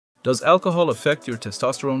Does alcohol affect your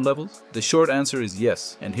testosterone levels? The short answer is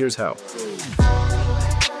yes, and here's how.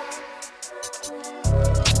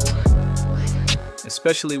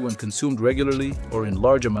 Especially when consumed regularly or in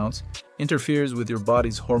large amounts, interferes with your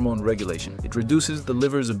body's hormone regulation. It reduces the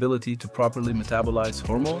liver's ability to properly metabolize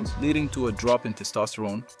hormones, leading to a drop in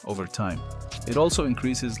testosterone over time. It also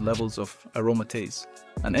increases levels of aromatase,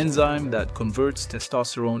 an enzyme that converts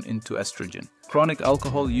testosterone into estrogen. Chronic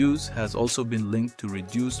alcohol use has also been linked to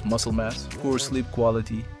reduced muscle mass, poor sleep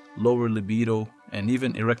quality, lower libido, and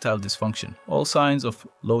even erectile dysfunction, all signs of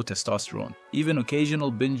low testosterone. Even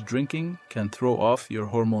occasional binge drinking can throw off your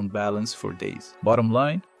hormone balance for days. Bottom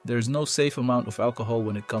line, there's no safe amount of alcohol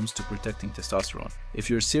when it comes to protecting testosterone. If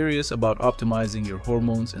you're serious about optimizing your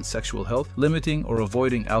hormones and sexual health, limiting or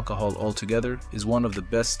avoiding alcohol altogether is one of the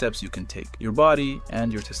best steps you can take. Your body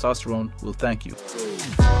and your testosterone will thank you.